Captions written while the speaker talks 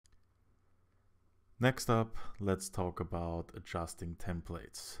Next up, let's talk about adjusting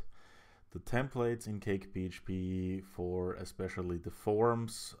templates. The templates in CakePHP for especially the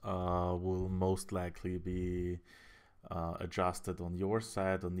forms will most likely be adjusted on your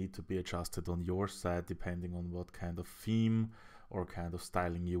side or need to be adjusted on your side depending on what kind of theme or kind of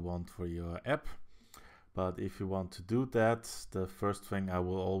styling you want for your app. But if you want to do that, the first thing I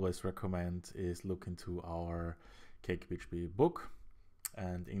will always recommend is look into our CakePHP book.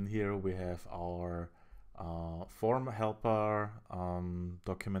 And in here we have our form helper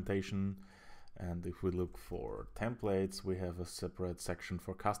documentation. And if we look for templates, we have a separate section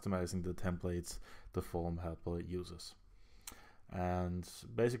for customizing the templates the form helper uses. And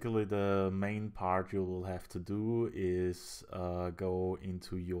basically the main part you will have to do is go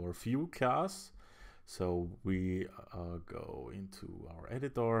into your view class. So we go into our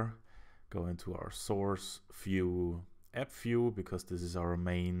editor, go into our source view, app view, because this is our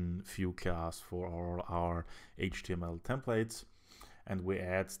main view class for all our HTML templates. And we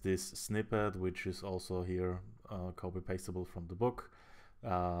add this snippet, which is also here copy pastable from the book,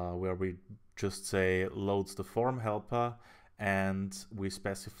 where we just say loads the form helper, and we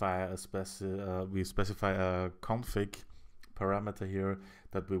specify a config parameter here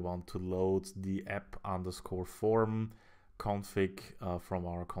that we want to load the app_form config from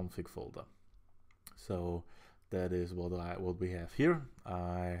our config folder. So that is what we have here.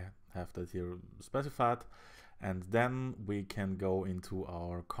 I have that here specified. And then we can go into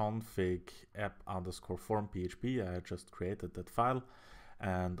our config app_form PHP. I just created that file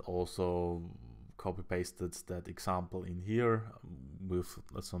and also copy pasted that example in here with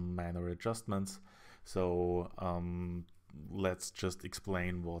some minor adjustments. So let's just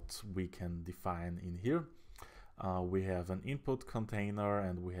explain what we can define in here. We have an input container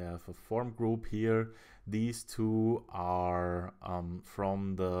and we have a form group here. These two are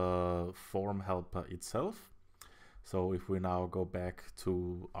from the form helper itself. So if we now go back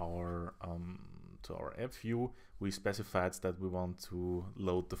to our app view, we specified that we want to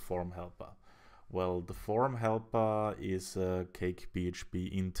load the form helper. Well, the form helper is a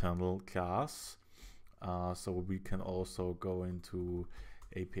CakePHP internal class. So we can also go into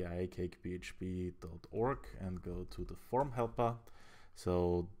API cakephp.org and go to the form helper.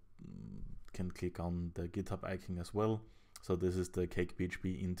 So can click on the GitHub icon as well. So this is the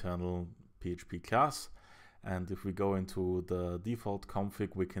CakePHP internal PHP class. And if we go into the default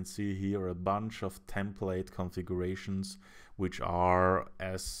config, we can see here a bunch of template configurations, which are,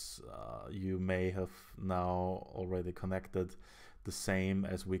 as you may have now already connected, the same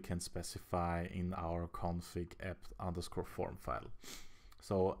as we can specify in our config app_form file.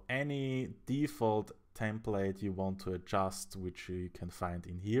 So any default template you want to adjust, which you can find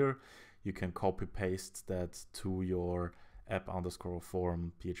in here, you can copy paste that to your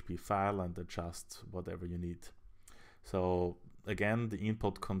app_form PHP file and adjust whatever you need. So again, the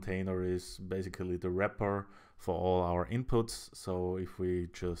input container is basically the wrapper for all our inputs. So if we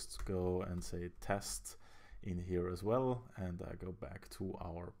just go and say test in here as well, and I go back to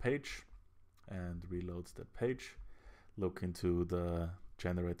our page and reload that page, look into the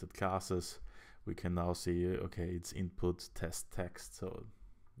generated classes, we can now see, okay, it's input test text. So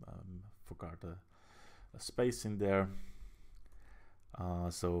forgot a space in there.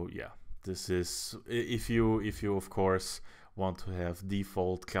 So yeah, this is if you of course want to have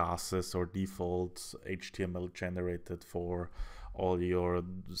default classes or default HTML generated for all your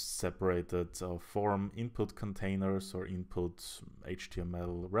separated form input containers or input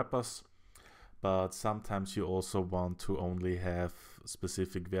HTML wrappers. But sometimes you also want to only have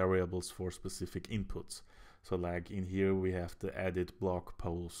specific variables for specific inputs. So like in here we have the edit blog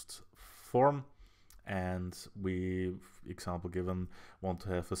post form, and we, example given, want to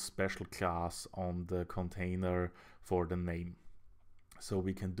have a special class on the container for the name. So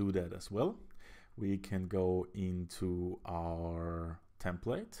we can do that as well. We can go into our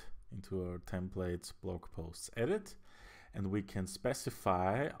template, into our templates blog posts edit, and we can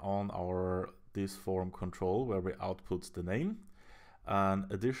specify on our this form control where we output the name an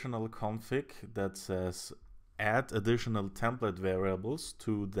additional config that says add additional template variables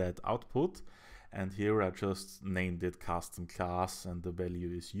to that output. And here I just named it custom class and the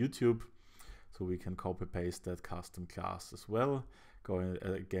value is YouTube. So we can copy paste that custom class as well. Going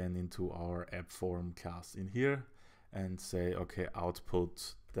again into our app form class in here and say, okay,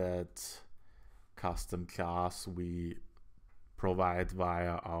 output that custom class we provide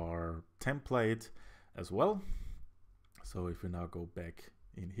via our template as well. So if we now go back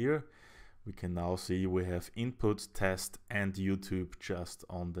in here, we can now see we have input, test, and YouTube just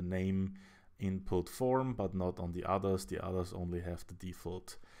on the name input form, but not on the others. The others only have the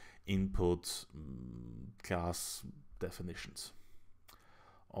default input class definitions.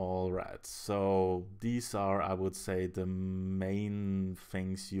 All right, so these are, I would say, the main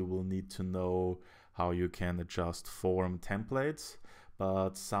things you will need to know how you can adjust form templates.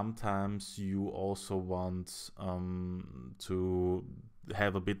 But sometimes you also want to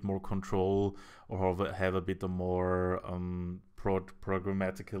have a bit more control, or have a bit more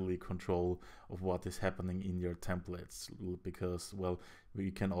programmatically control of what is happening in your templates, because, well,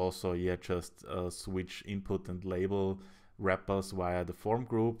 we can also just switch input and label wrappers via the form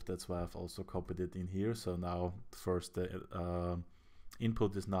group. That's why I've also copied it in here. So now first the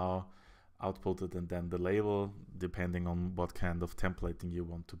input is now outputted, and then the label, depending on what kind of templating you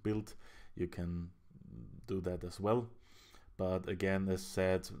want to build, you can do that as well. But again, as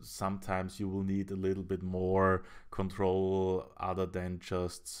said, sometimes you will need a little bit more control other than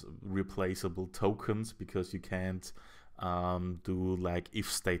just replaceable tokens, because you can't do like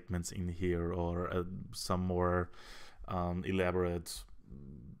if statements in here, or some more elaborate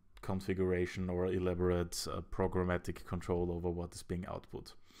configuration or elaborate programmatic control over what is being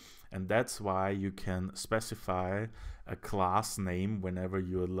output. And that's why you can specify a class name whenever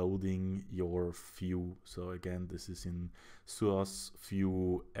you are loading your view. So again, this is in source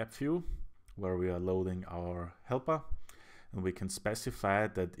view app view, where we are loading our helper, and we can specify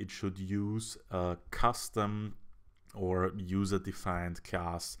that it should use a custom or user-defined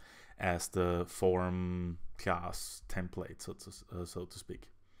class as the form class template, so to speak.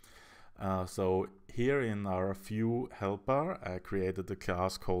 So here in our view helper, I created a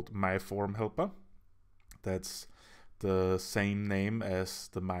class called myFormHelper. That's the same name as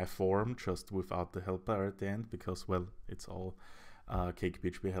the myForm, just without the helper at the end, because, well, it's all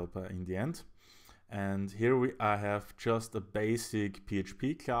CakePHP helper in the end. And here I have just a basic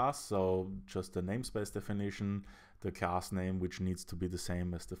PHP class, so just the namespace definition, the class name, which needs to be the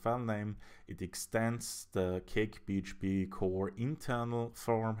same as the file name. It extends the CakePHP core internal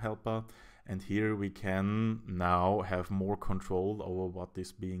form helper, and here we can now have more control over what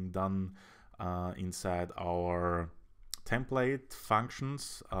is being done inside our template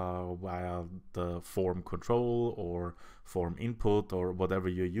functions via the form control or form input or whatever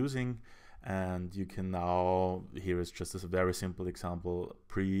you're using. And you can now, here is just a very simple example,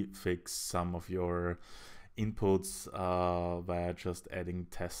 prefix some of your inputs via just adding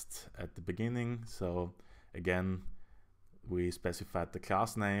test at the beginning. So again, we specified the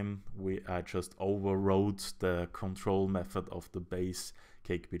class name. I just overrode the control method of the base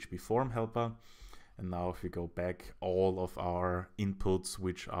CakePHP form helper. And now if we go back, all of our inputs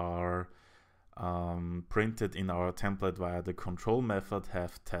which are printed in our template via the control method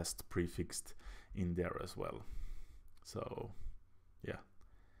have test prefixed in there as well. So yeah,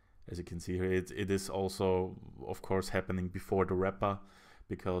 as you can see here, it is also of course happening before the wrapper,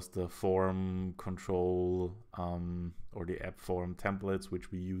 because the form control or the app form templates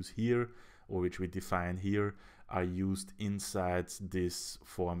which we use here, or which we define here, are used inside this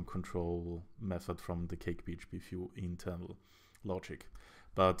form control method from the CakePHP view internal logic.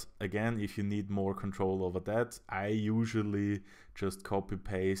 But again, if you need more control over that, I usually just copy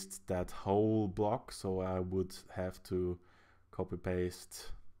paste that whole block. So I would have to copy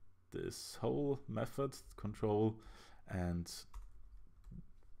paste this whole method control and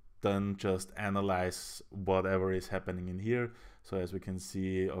then just analyze whatever is happening in here. So as we can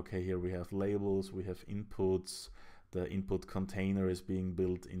see, okay, here we have labels, we have inputs, the input container is being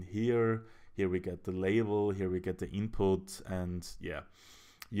built in here. Here we get the label, here we get the input, and yeah,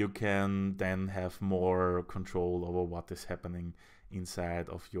 you can then have more control over what is happening inside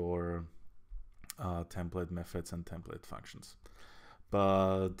of your template methods and template functions.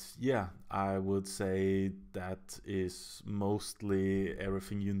 But yeah, I would say that is mostly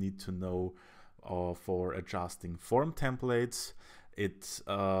everything you need to know for adjusting form templates. It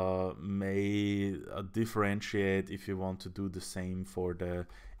may differentiate if you want to do the same for the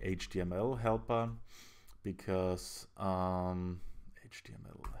HTML helper, because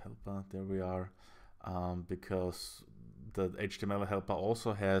HTML helper, there we are, because the HTML helper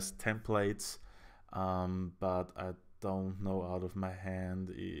also has templates, but I don't know out of my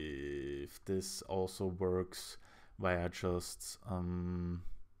hand if this also works via just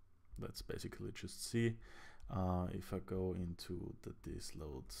let's basically just see if I go into the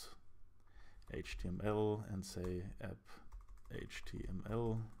disload HTML and say app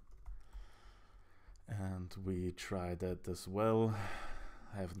HTML, and we try that as well.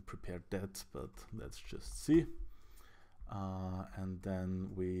 I haven't prepared that, but let's just see. And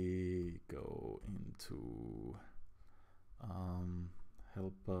then we go into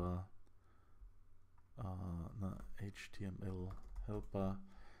helper, no, HTML helper,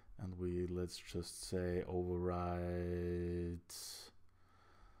 and let's just say override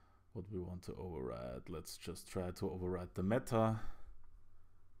what we want to override. Let's just try to override the meta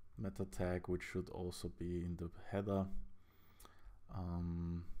tag, which should also be in the header.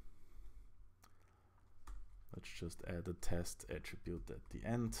 Let's just add a test attribute at the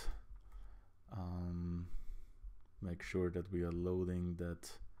end. Make sure that we are loading that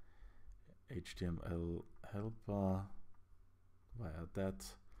HTML helper via that,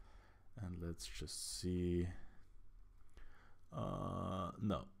 and let's just see.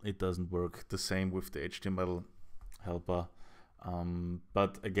 No, it doesn't work the same with the HTML helper.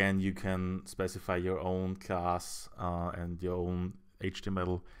 But again, you can specify your own class and your own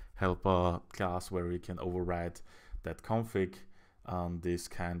HTML helper class where you can override that config. This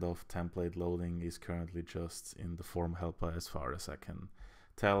kind of template loading is currently just in the form helper as far as I can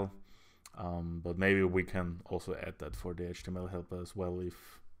tell. But maybe we can also add that for the HTML helper as well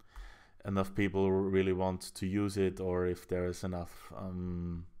if enough people really want to use it, or if there is enough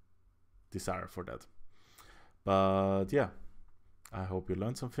desire for that. But yeah, I hope you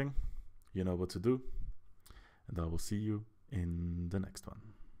learned something. You know what to do, and I will see you in the next one.